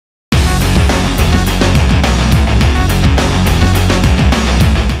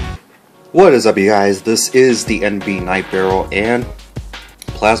What is up, you guys? This is the NB Nightbarrel, and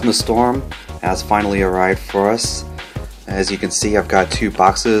Plasma Storm has finally arrived for us. As you can see, I've got two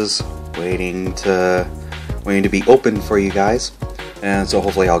boxes waiting to be opened for you guys, and so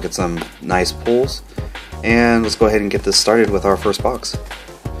hopefully I'll get some nice pulls. And let's go ahead and get this started with our first box.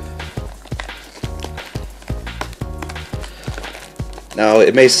 Now,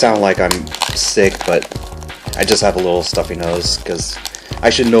 it may sound like I'm sick, but I just have a little stuffy nose because I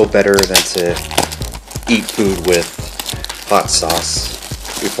should know better than to eat food with hot sauce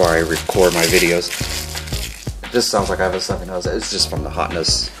before I record my videos. It just sounds like I have a stuffy nose. It's just from the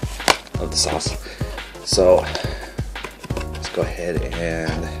hotness of the sauce. So let's go ahead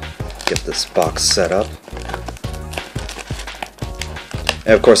and get this box set up.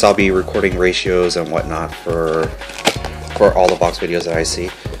 And of course I'll be recording ratios and whatnot for all the box videos that I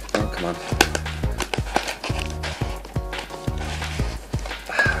see. Oh, come on.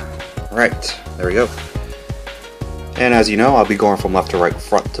 Right, there we go. And as you know, I'll be going from left to right,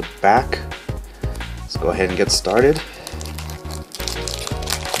 front to back. Let's go ahead and get started.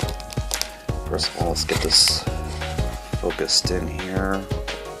 First of all, let's get this focused in here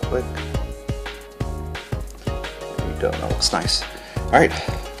quick. There we go, that looks nice. Alright,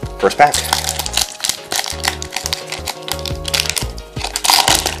 first pack.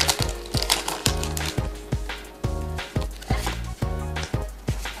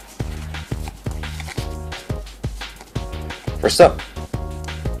 First up,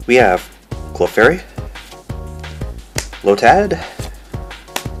 we have Clefairy, Lotad,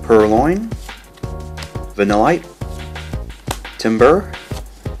 Purloin, Vanillite, Timber,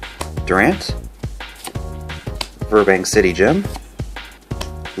 Durant, Burbank City Gem,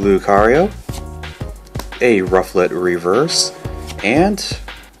 Lucario, a Rufflet Reverse, and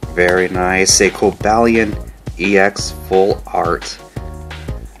very nice, a Cobalion EX Full Art.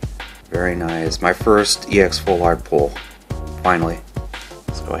 Very nice. My first EX Full Art pull. Finally.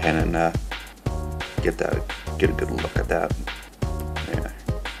 Let's go ahead and get a good look at that. Yeah.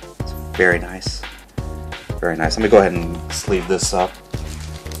 It's very nice. Very nice. Let me go ahead and sleeve this up.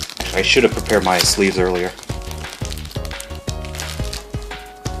 I should have prepared my sleeves earlier.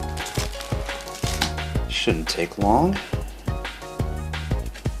 Shouldn't take long.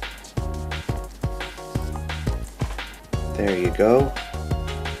 There you go.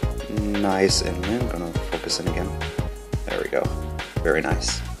 Nice, and I'm gonna focus in again. There we go. Very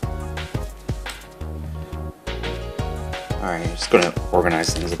nice. Alright, just gonna organize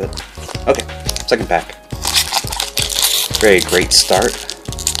things a bit. Okay, second pack. Very great start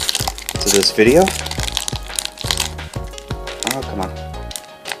to this video. Oh, come on.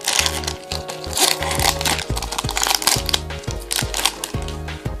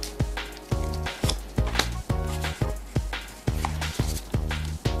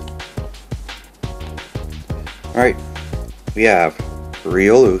 Alright. We have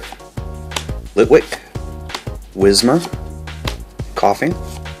Riolu, Litwick, Whismur, Coughing,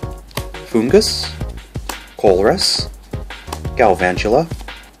 Fungus, Colress, Galvantula,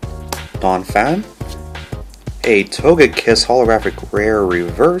 Donphan, a Togekiss Holographic Rare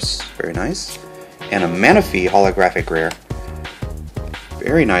Reverse, very nice, and a Manaphy Holographic Rare.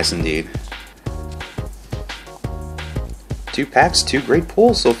 Very nice indeed. Two packs, two great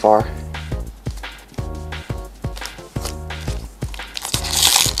pulls so far.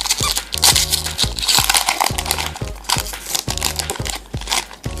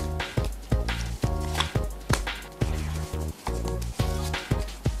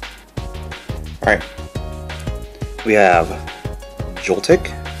 Alright, we have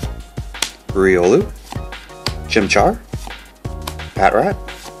Joltik, Riolu, Chimchar, Patrat,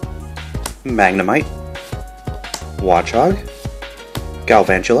 Magnemite, Watchog,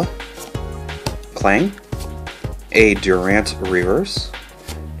 Galvantula, Clang, a Durant Reverse,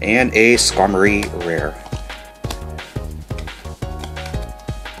 and a Skarmory Rare.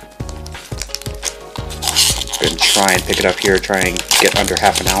 Gonna try and pick it up here, try and get under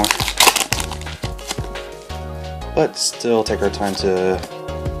half an hour. But still take our time to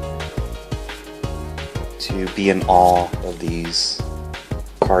be in awe of these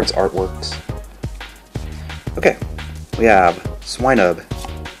cards' artworks. Okay, we have Swinub,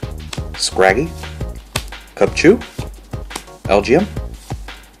 Scraggy, Cubchoo, Elgium,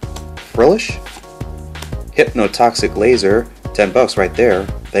 Frillish, Hypnotoxic Laser, $10 right there.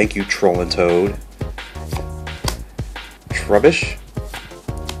 Thank you, Trollin' Toad. Trubbish,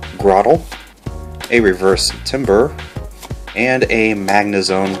 Grottle, a Reverse Timber, and a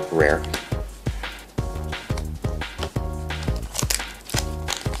Magnezone Rare.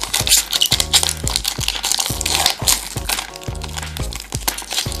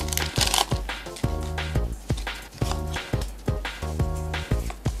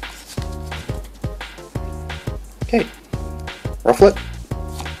 Rufflet,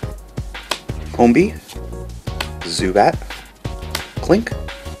 Combi, Zubat, Clink,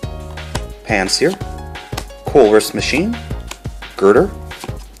 Pansear, Colress Machine, Girder,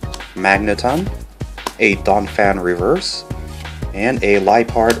 Magneton, a Donphan Reverse, and a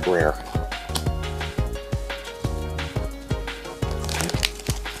Liepard Rare.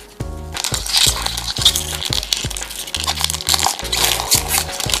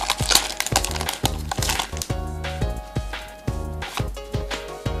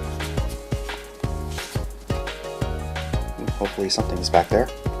 Hopefully something's back there.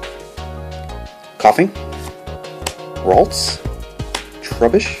 Coughing, Ralts,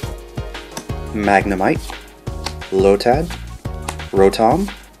 Trubbish, Magnemite, Lotad, Rotom,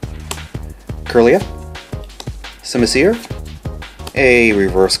 Kirlia, Simisear, a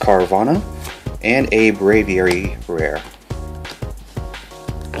Reverse Carvana, and a Braviary Rare.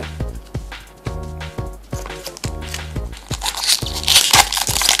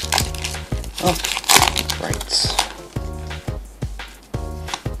 Oh, right.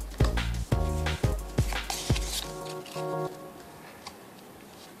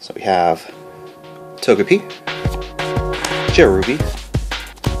 So we have Togepi, Cherubi,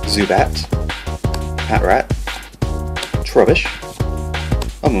 Zubat, Patrat, Trubbish,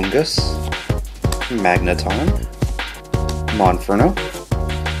 Amoonguss, Magneton, Monferno,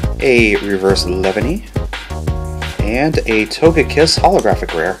 a Reverse Levany, and a Togekiss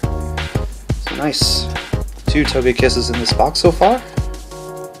Holographic Rare. So nice. 2 Togekisses in this box so far.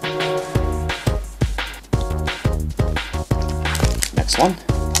 Next one.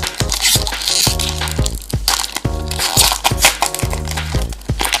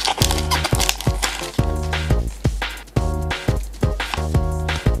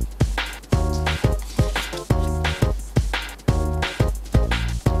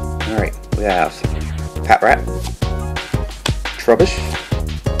 Alright, we have Patrat, Trubbish,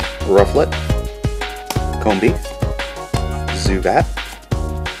 Rufflet, Combi, Zubat,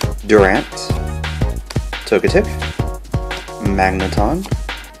 Durant, Togetic, Magneton,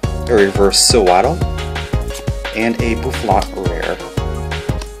 a Reverse Sewaddle, and a Bufflot Rare.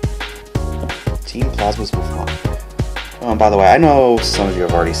 Team Plasma's Bufflot. By the way, I know some of you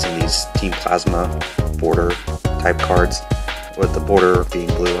have already seen these Team Plasma border type cards, with the border being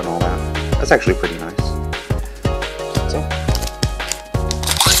blue and all that. That's actually pretty nice. So.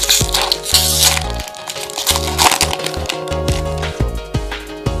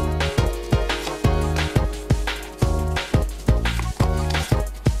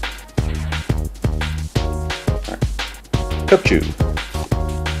 Cupchew,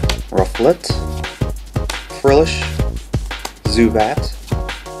 Rufflet, Frillish, Zubat,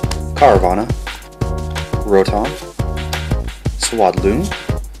 Carvana, Rotom, Swadloon,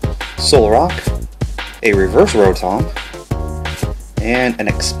 Solrock, a Reverse Rotom, and an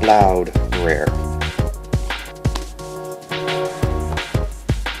Exploud Rare.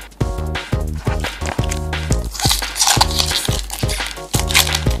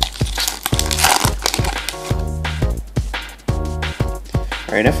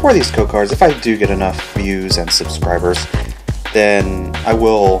 Alright, and for these code cards, if I do get enough views and subscribers, then I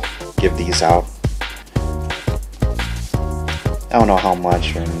will give these out. I don't know how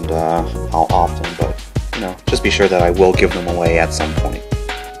much and how often, but you know, just be sure that I will give them away at some point.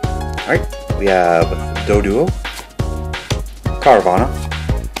 Alright, we have Doduo, Carvana,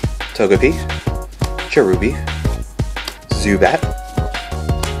 Togepi, Cherubi, Zubat,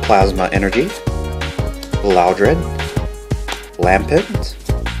 Plasma Energy, Loudred, Lampent,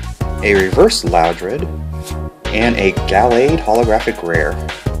 a Reverse Loudred, and a Gallade Holographic Rare.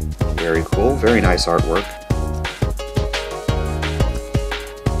 Very cool, very nice artwork.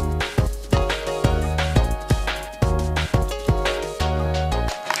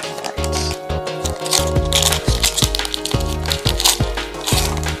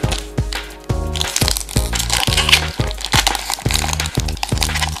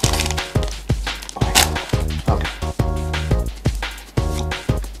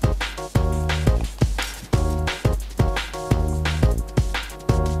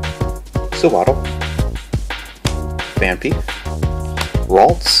 Sewaddle, Vampy,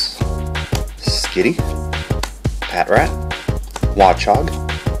 Ralts, Skitty, Patrat, Watchog,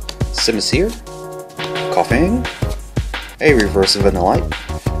 Simisear, Coughing, a Reverse Vanillite,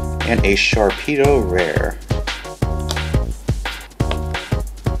 and a Sharpedo Rare.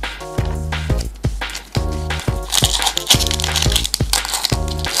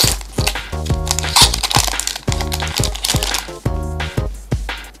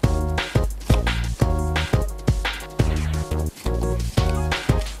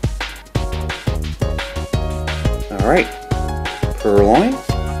 Alright, Purloin,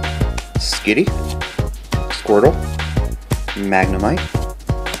 Skitty, Squirtle, Magnemite,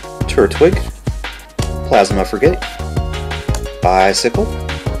 Turtwig, Plasma Frigate, Bicycle,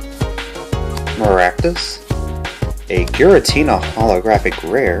 Maractus, a Giratina holographic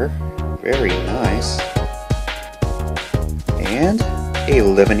rare, very nice, and a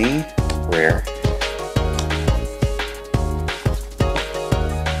Livany rare.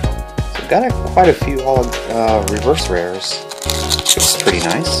 So got quite a few reverse rares, which is pretty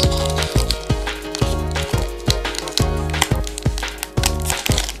nice.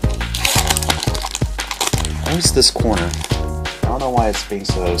 Where's this corner? I don't know why it's being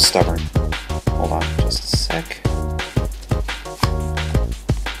so stubborn. Hold on, just a sec.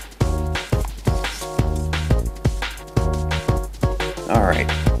 Alright.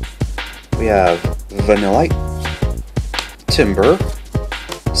 We have Vanillite, Timburr,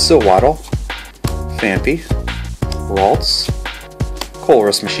 Silwaddle, Phanpy, Ralts,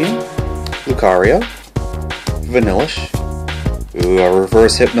 Colress Machine, Lucario, Vanillish, ooh, a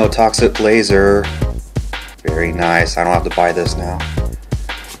reverse Hypnotoxic Laser. Very nice, I don't have to buy this now.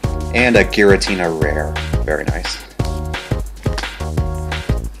 And a Giratina rare. Very nice.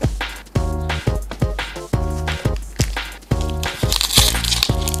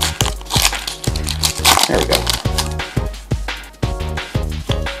 There we go.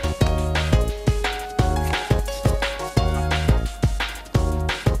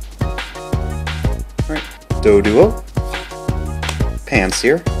 Alright. Doduo,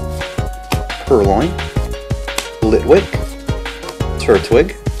 Pansear, Purloin, Litwick,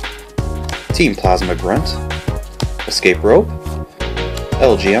 Turtwig, Team Plasma Grunt, Escape Rope,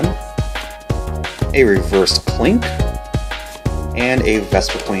 LGM, a Reverse Clink, and a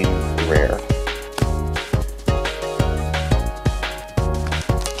Vespiquen rare.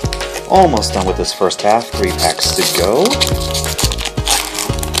 Almost done with this first half, 3 packs to go.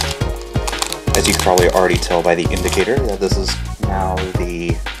 As you can probably already tell by the indicator that this is now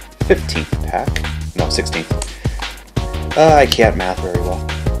the 15th pack. No, 16th. I can't math very well.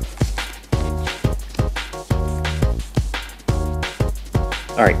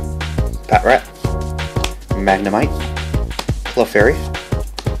 Alright. Patrat, Magnemite, Clefairy,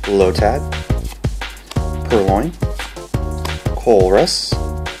 Lotad, Purloin, Colress,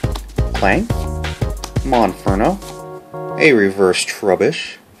 Clang, Monferno, a Reverse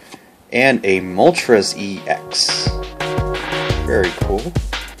Trubbish, and a Moltres EX. Very cool.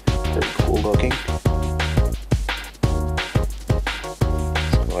 Very cool looking.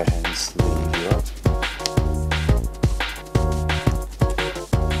 Let's go ahead and sleeve you up.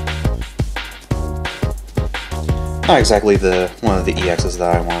 Not exactly one of the EXs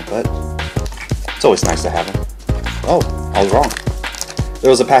that I want, but it's always nice to have them. Oh, I was wrong. There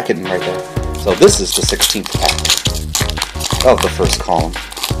was a pack hidden right there. So this is the 16th pack of the first column.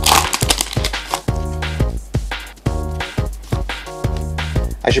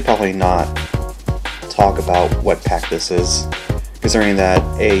 I should probably not talk about what pack this is, considering that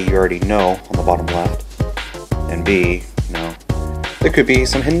A, you already know on the bottom left, and B, you know, there could be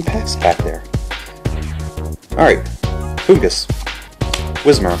some hidden packs back there. Alright, Fungus,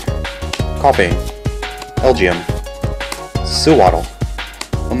 Whismur, Coughing, Elgium, Silwaddle,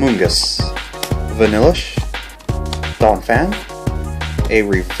 Amoonguss, Vanillish, Donphan, a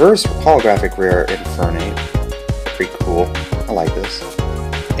Reverse Holographic Rare Infernape, pretty cool, I like this,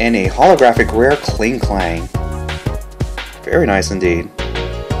 and a Holographic Rare Kling Klang, very nice indeed.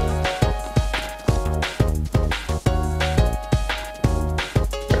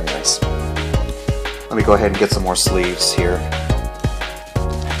 Very nice. Let me go ahead and get some more sleeves here.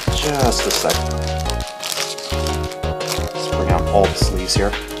 Just a sec. Let's bring out all the sleeves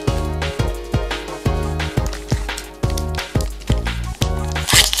here.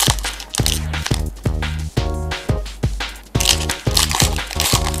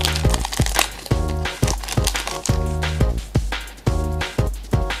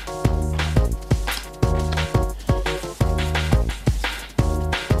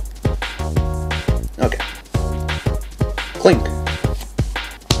 Okay. Clink,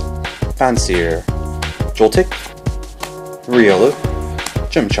 Pansear, Joltik, Riolu,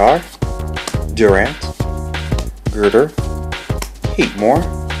 Chimchar, Durant, Girder, Heatmore,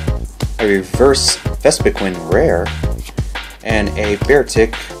 a Reverse Vespiquen rare, and a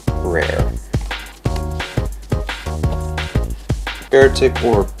Beartic rare. Beartic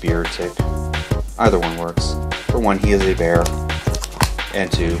or Beartic, either one works. For one, he is a bear,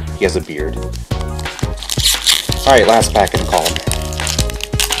 and two, he has a beard. Alright, last pack in the column.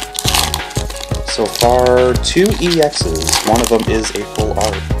 So far, 2 EXs. One of them is a full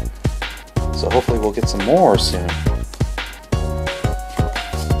art. So hopefully we'll get some more soon.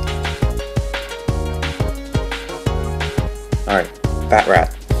 Alright, Bat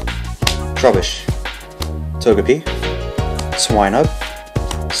Rat, Trubbish, Togepi, Swinub,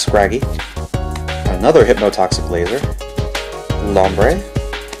 Scraggy, another Hypnotoxic Laser, Lombre,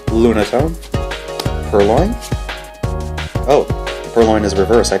 Lunatone, Purloin. Oh, Purloin is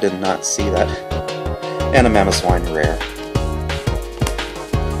reverse, I did not see that. And a Mamoswine rare.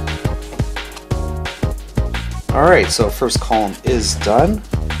 Alright, so first column is done.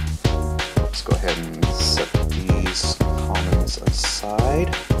 Let's go ahead and set these commons aside.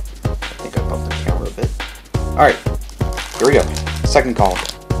 I think I bumped the camera a bit. Alright, here we go. Second column.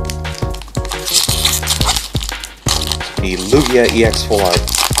 The Lugia EX Full Art.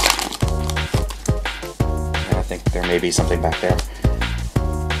 And I think there may be something back there.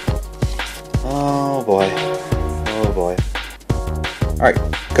 Oh boy. Oh boy. Alright,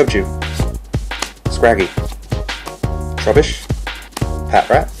 Kochu, Scraggy, Trubbish,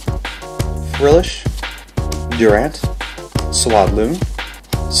 Patrat, Frillish, Durant, Swadloon,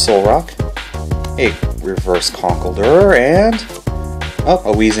 Solrock, a Reverse Conkeldurr, and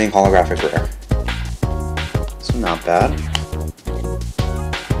a Weezing Holographic Rare. So not bad.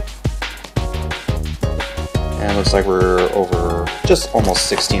 And it looks like we're over just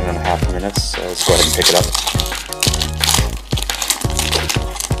almost 16.5 minutes, so let's go ahead and pick it up.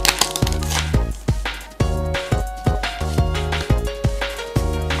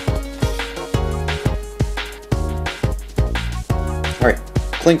 Alright,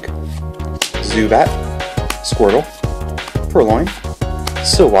 Clink, Zubat, Squirtle, Purloin,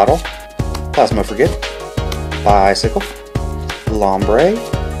 Silwaddle, Plasma Frigate, Bicycle, Lombre,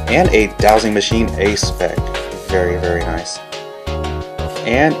 and a Dowsing Machine A-Spec. Very, very nice.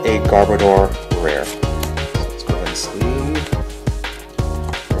 And a Garbodor rare. So let's go ahead and sleeve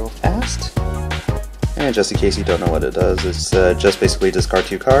real fast. And just in case you don't know what it does, it's just basically discard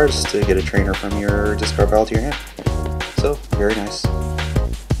 2 cards to get a trainer from your discard pile to your hand. So, very nice.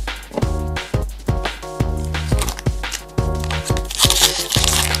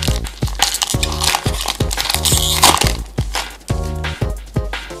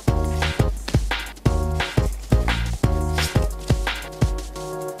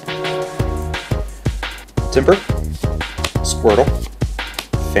 Timber, Squirtle,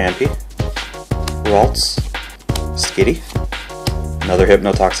 Phanpy, Ralts, Skitty, another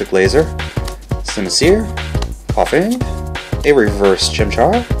Hypnotoxic Laser, Sincere, Coughing, a Reverse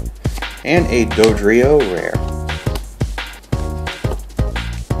Chimchar, and a Dodrio rare.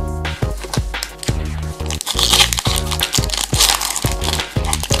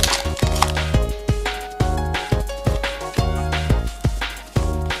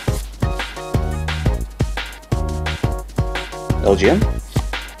 LGM,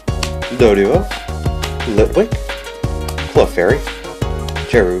 Doduo, Litwick, Clefairy,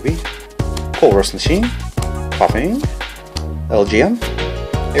 Cherubi, Pulverus Machine, Coughing, LGM,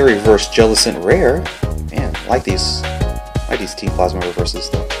 a Reverse Jellicent rare, man, I like these Team Plasma reverses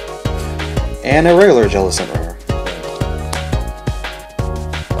though, and a regular Jellicent rare.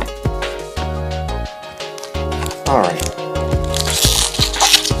 Alright.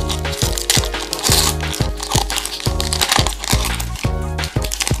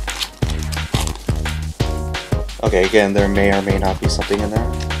 Okay, again, there may or may not be something in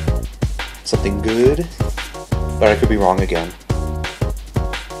there. Something good, but I could be wrong again.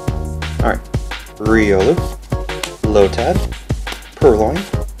 Alright. Riolu, Lotad, Purloin,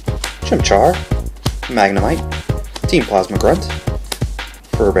 Chimchar, Magnemite, Team Plasma Grunt,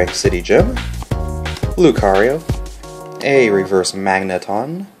 Furbank City Gym, Lucario, a Reverse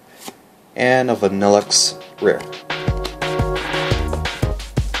Magneton, and a Vanillux rare.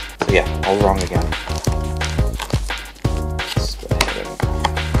 So yeah, I was wrong again.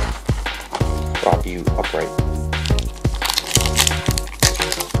 Prop you upright.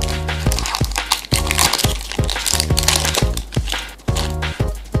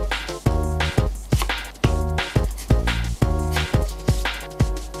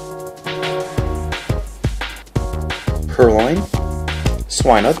 Purloin,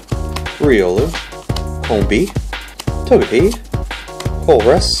 Swinub, Riolu, Combee, Togepi,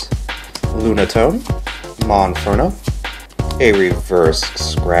 Pulverus, Lunatone, Monferno, a Reverse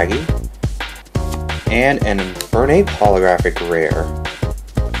Scraggy, and an Infernape holographic rare.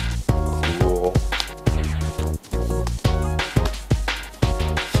 Cool.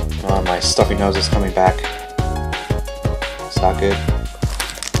 Oh, my stuffy nose is coming back. It's not good.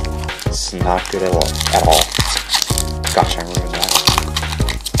 It's not good at all. Gosh, I ruined that.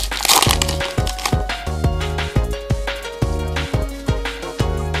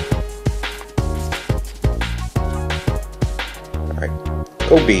 Alright.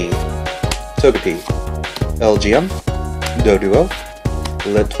 Kobe, Togepi, LGM, Doduo,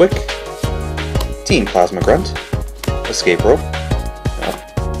 Litwick, Team Plasma Grunt, Escape Rope,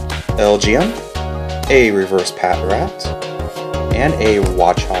 LGM, a Reverse Pat Rat, and a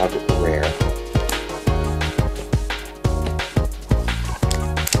Watchog Rare.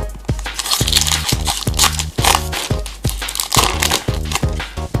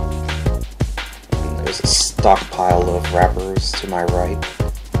 And there's a stockpile of wrappers to my right.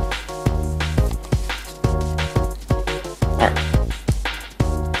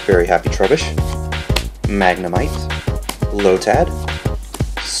 Very Happy Trubbish, Magnemite, Lotad,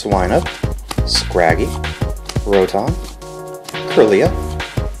 Swinub, Scraggy, Rotom, Kirlia,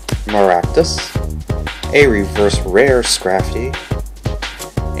 Maractus, a Reverse Rare Scrafty,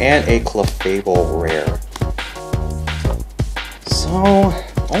 and a Clefable Rare. So,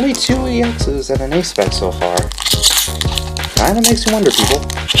 only 2 EXs and an A-Spec so far. Kinda makes you wonder, people.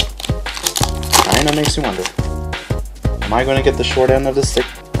 Kinda makes you wonder. Am I going to get the short end of the stick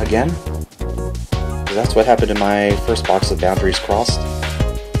again? Because that's what happened in my first box of Boundaries Crossed.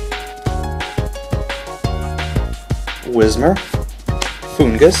 Whismur,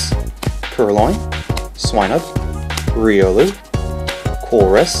 Foongus, Purloin, Swinub, Riolu,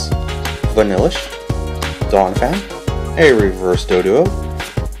 Colress, Vanillish, Donphan, a Reverse Doduo,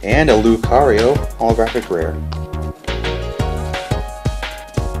 and a Lucario Holographic Rare.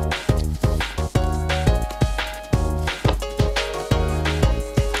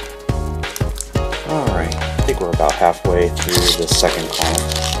 Alright, I think we're about halfway through the second column.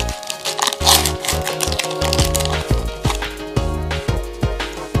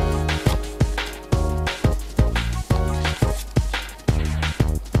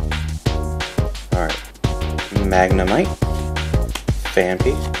 Magnemite,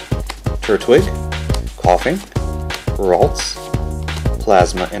 Phanpy, Turtwig, Coughing, Ralts,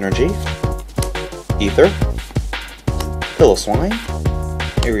 Plasma Energy, Ether, Piloswine,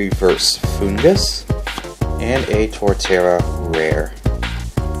 a Reverse Foongus, and a Torterra Rare.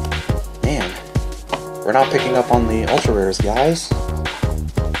 Man, we're not picking up on the Ultra Rares, guys.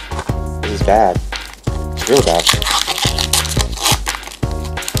 This is bad. It's real bad.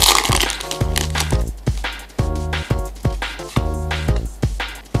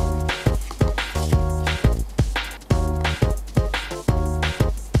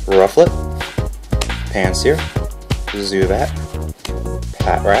 Rufflet, Pansear, Zubat,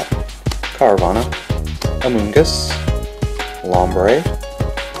 Patrat, Carvana, Amoonguss, Lombre,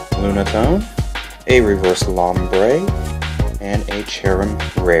 Lunatone, a Reverse Lombre, and a Cherim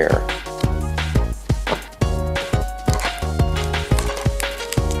Rare.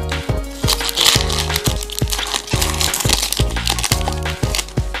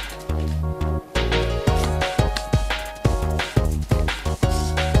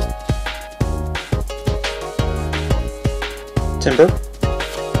 Timber,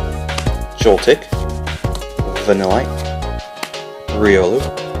 Joltik, Vanillite, Riolu,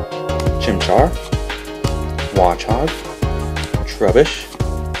 Chimchar, Watchog, Trubbish,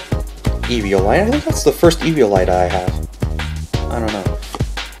 Eviolite. I think that's the first Eviolite I have. I don't know.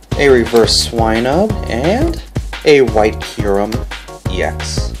 A Reverse Swinub, and a White Kyurem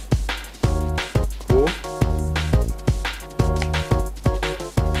EX. Cool.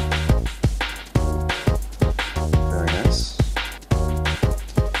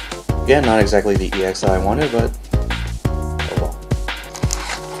 Again, not exactly the EX that I wanted, but oh well.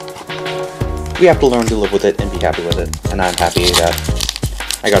 We have to learn to live with it and be happy with it, and I'm happy that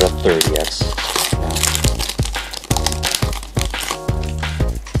I got a third EX now.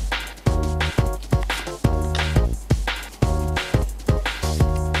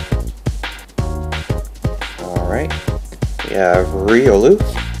 Alright, we have Riolu,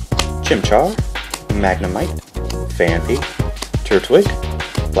 Chimchar, Magnemite, Phanpy, Turtwig,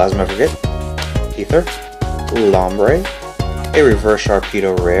 Plasma Frigate, Ether, Lombre, a Reverse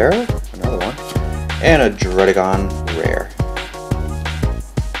Sharpedo Rare, another one, and a Druddigon Rare.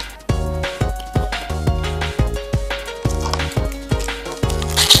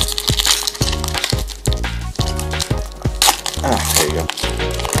 Ah, there you go.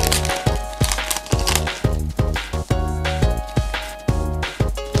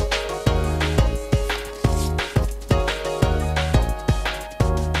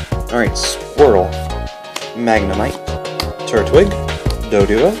 Alright, Squirtle, Magnemite, Turtwig,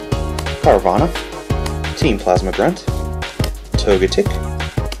 Doduo, Carvana, Team Plasma Grunt, Togetic,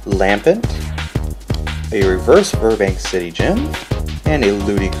 Lampent, a Reverse Burbank City Gym, and a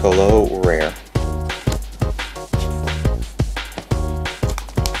Ludicolo Rare.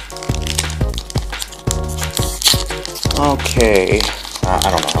 Okay, I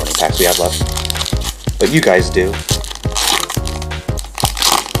don't know how many packs we have left, but you guys do.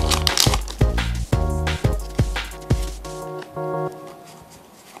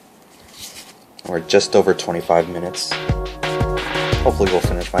 We're just over 25 minutes. Hopefully we'll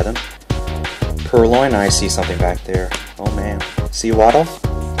finish by then. Purloin, I see something back there. Oh man. Seawaddle,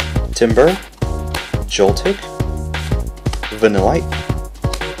 Timber, Joltik, Vanillite,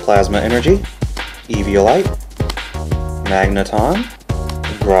 Plasma Energy, Eviolite, Magneton,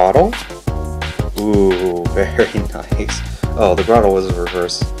 Grottle. Ooh, very nice. Oh, the Grottle was a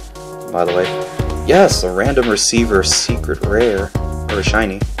reverse, by the way. Yes, a random receiver secret rare, or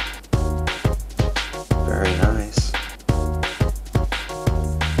shiny. Very nice.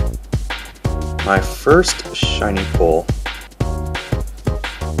 My first shiny pull.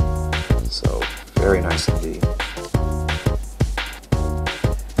 So, very nice indeed.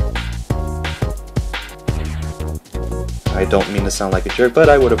 I don't mean to sound like a jerk, but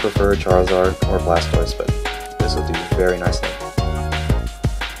I would have preferred Charizard or Blastoise, but this will do very nicely.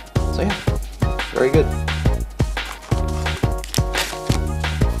 So yeah, very good.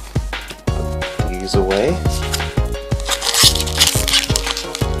 Put these away.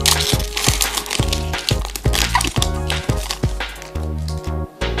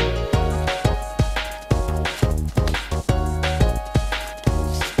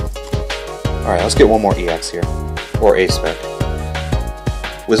 Alright, let's get one more EX here. Or A-Spec.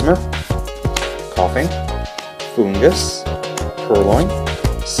 Whismur, Coughing, Foongus, Purloin,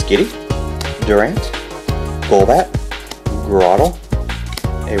 Skitty, Durant, Golbat, Grottle,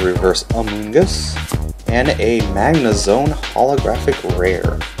 a reverse Amoonguss, and a Magnezone holographic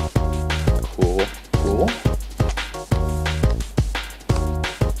rare. Cool, cool.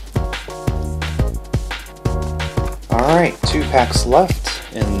 Alright, 2 packs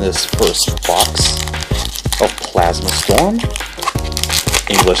left in this first box of Plasma Storm,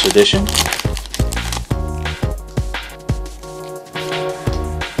 English edition.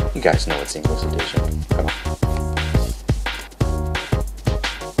 You guys know it's English edition. Come on.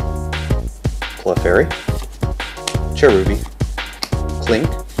 Clefairy, Cherubi, Clink,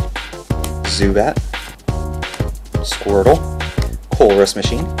 Zubat, Squirtle, Colress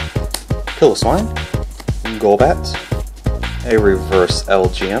Machine, Piloswine, Golbat, a reverse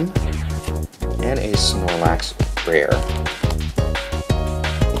LGM, and a Snorlax rare.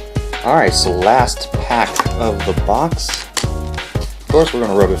 Alright, so last pack of the box. Of course, we're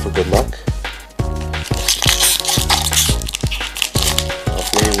going to rub it for good luck.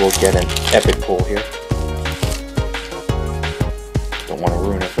 Hopefully we'll get an epic pull here. Don't want to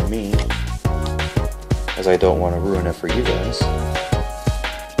ruin it for me, as I don't want to ruin it for you guys.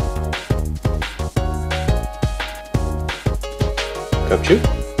 Cubchoo,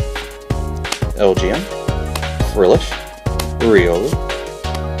 LGM, Frillish, Riolu,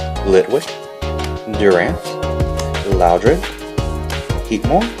 Litwick, Durant, Loudred,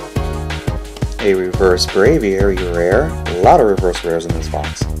 Heatmore, a reverse Braviary rare, a lot of reverse rares in this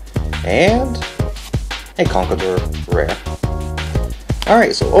box, and a Conkeldurr rare.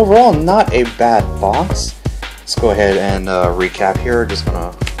 Alright, so overall not a bad box. Let's go ahead and recap here. Just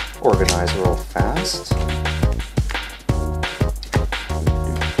gonna organize real fast.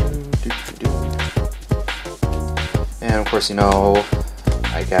 And of course, you know,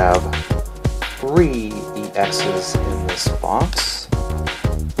 I have 3 EXs in this box,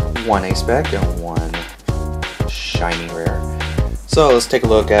 1 A-Spec and 1 shiny rare. So let's take a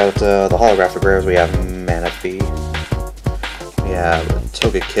look at the holographic rares. We have Manaphy, we have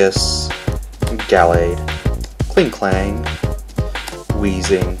Togekiss, Gallade, Klinklang,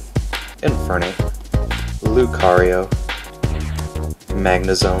 Weezing, Infernape, Lucario,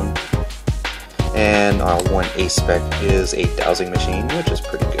 Magnezone, and our 1 A-Spec is a Dowsing Machine, which is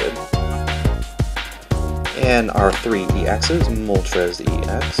pretty good. And our 3 EXs, Moltres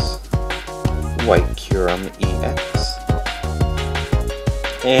EX, White Kyurem EX,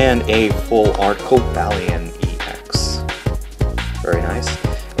 and a full art Cobalion EX. Very nice.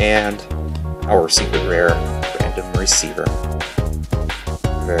 And our secret rare random receiver.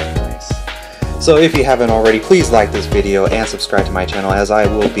 Very nice. So if you haven't already, please like this video and subscribe to my channel, as I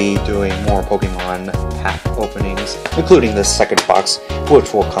will be doing more Pokemon pack openings, including this second box,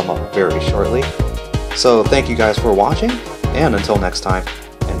 which will come up very shortly. So thank you guys for watching, and until next time,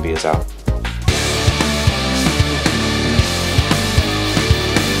 NB is out.